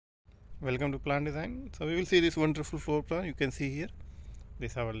Welcome to Plan Design. So we will see this wonderful floor plan. You can see here.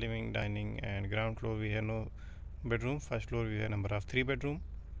 This is our living, dining, and ground floor. We have no bedroom. First floor we have number of 3 bedroom.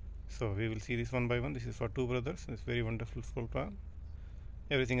 So we will see this one by one. This is for two brothers. It's very wonderful floor plan.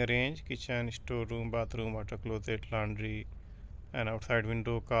 Everything arranged: kitchen, storeroom, bathroom, water closet, laundry, and outside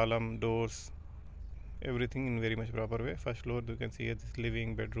window, column, doors. Everything in very much proper way. First floor you can see here this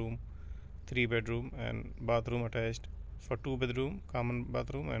living, bedroom, 3 bedroom, and bathroom attached. For 2 bedroom common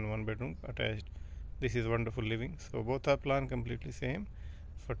bathroom and 1 bedroom attached. This is wonderful living. So both are planned completely same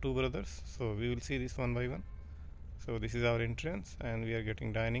for two brothers. So we will see this one by one. So this is our entrance, and we are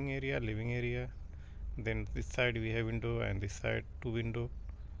getting dining area, living area. Then this side we have window, and this side two window.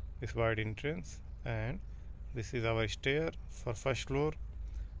 This wide entrance, and this is our stair for first floor,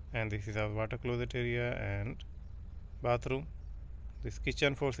 and this is our water closet area and bathroom. This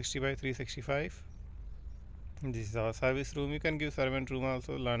kitchen 460 by 365. This is our service room. You can give servant room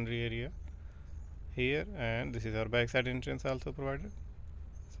also, laundry area here, and this is our backside entrance also provided.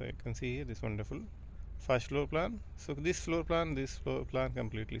 So you can see here this wonderful first floor plan. So this floor plan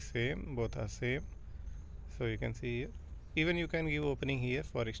completely same, both are same. So you can see here, even you can give opening here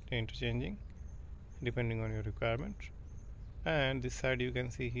for interchanging depending on your requirement. And this side you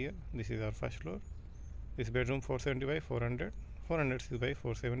can see here, this is our first floor. This bedroom 470 by 400, 406 by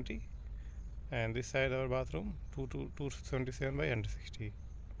 470, and this side our bathroom 277 by 160.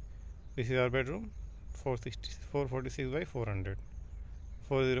 This is our bedroom 446 by 400,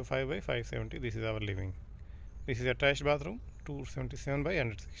 405 by 570. This is our living. This is attached bathroom 277 by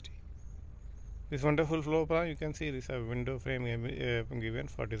 160. This wonderful floor plan, you can see this a window frame given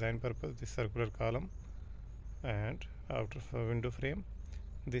for design purpose. This circular column and outer window frame.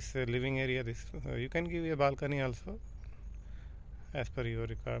 This living area, this you can give a balcony also as per your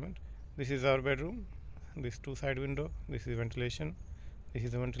requirement. This is our bedroom. This two side window. This is ventilation. This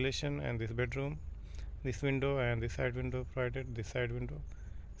is the ventilation, and this bedroom. This window and this side window provided. This side window.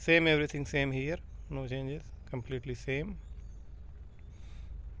 Same, everything same here. No changes. Completely same.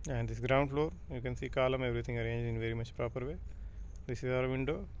 And this ground floor, you can see column, everything arranged in very much proper way. This is our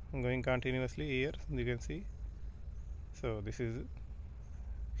window going continuously here. You can see. So this is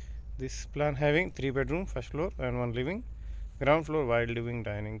this plan having 3 bedroom, first floor, and one living. Ground floor wide living,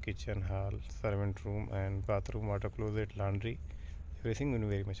 dining, kitchen, hall, servant room, and bathroom, water closet, laundry. Everything in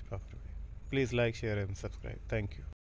very much proper way. Please like, share, and subscribe. Thank you.